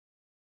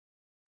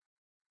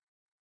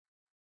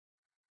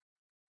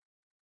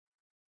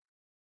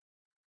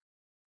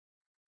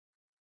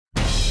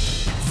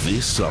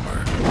This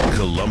summer,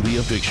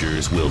 Columbia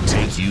Pictures will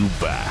take you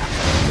back,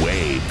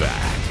 way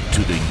back,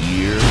 to the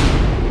year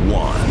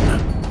one.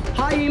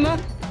 Hi,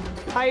 Ema.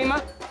 Hi,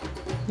 Ema.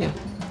 Yeah,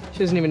 she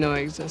doesn't even know I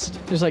exist.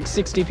 There's like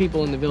 60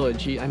 people in the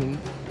village. You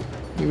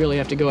really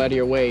have to go out of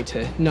your way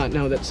to not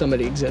know that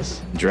somebody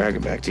exists. Drag her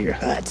back to your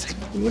hut.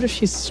 What if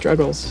she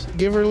struggles?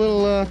 Give her a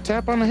little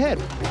tap on the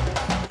head.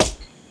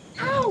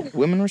 Ow!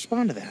 Women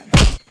respond to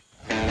that.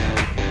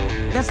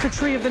 That's the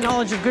tree of the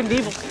knowledge of good and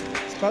evil.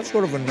 It's got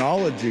sort of a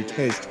knowledge-y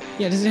taste.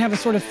 Yeah, does it have a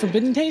sort of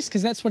forbidden taste?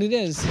 Because that's what it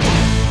is.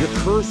 You're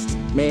cursed,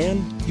 man.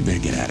 You better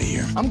get out of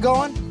here. I'm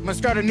going. I'm gonna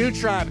start a new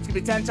tribe. It's gonna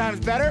be 10 times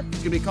better. It's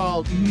gonna be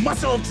called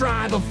Muscle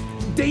Tribe of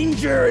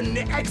Danger and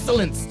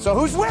Excellence. So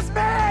who's with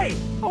me?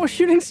 Oh, a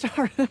shooting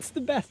star. That's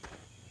the best.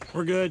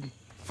 We're good.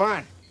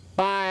 Fine.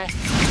 Bye.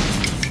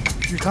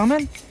 You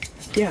coming?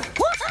 Yeah.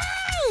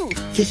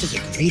 Woohoo! This is a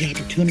great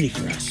opportunity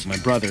for us. My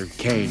brother,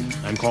 Cain.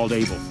 I'm called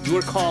Abel. You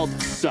are called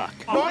Suck.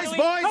 Boys, really?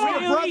 boys, Oh,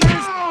 we're really?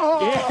 brothers.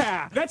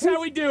 Yeah, that's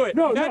how we do it.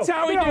 That's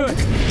how we do it.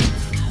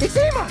 It's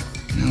Ema.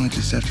 Now I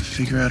just have to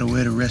figure out a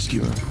way to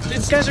rescue her.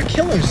 These guys are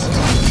killers.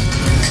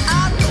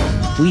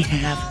 We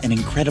have an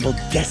incredible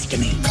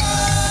destiny.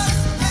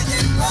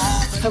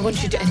 I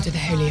want you to enter the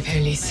Holy of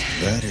Holies.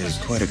 That is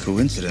quite a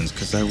coincidence,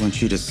 because I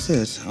want you to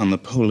sit on the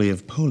Poly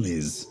of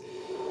Polies.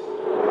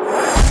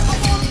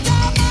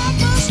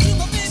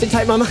 Sit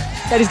tight, Mama.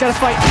 Daddy's got to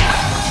fight.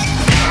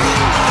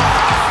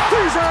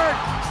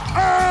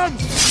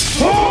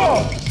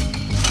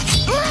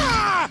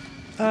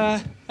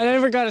 I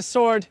never got a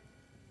sword.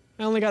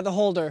 I only got the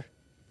holder.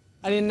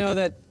 I didn't know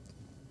that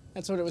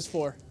that's what it was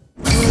for.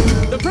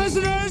 The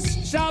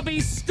prisoners shall be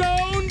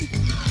stoned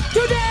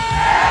today!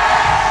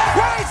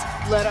 Wait!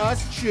 Let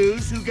us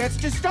choose who gets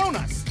to stone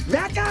us.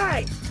 That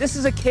guy! This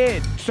is a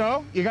kid.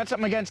 So, you got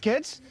something against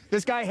kids?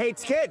 This guy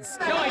hates kids.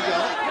 No, I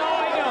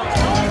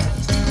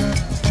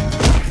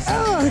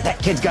don't. That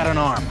kid's got an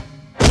arm.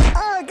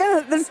 Oh,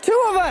 God, there's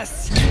two of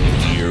us!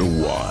 Year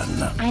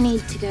one. I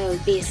need to go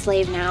be a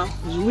slave now.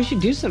 We should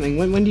do something.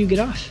 When do you get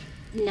off?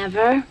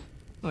 Never.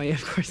 Oh, yeah,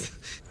 of course.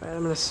 All right,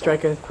 I'm gonna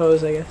strike a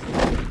pose, I guess.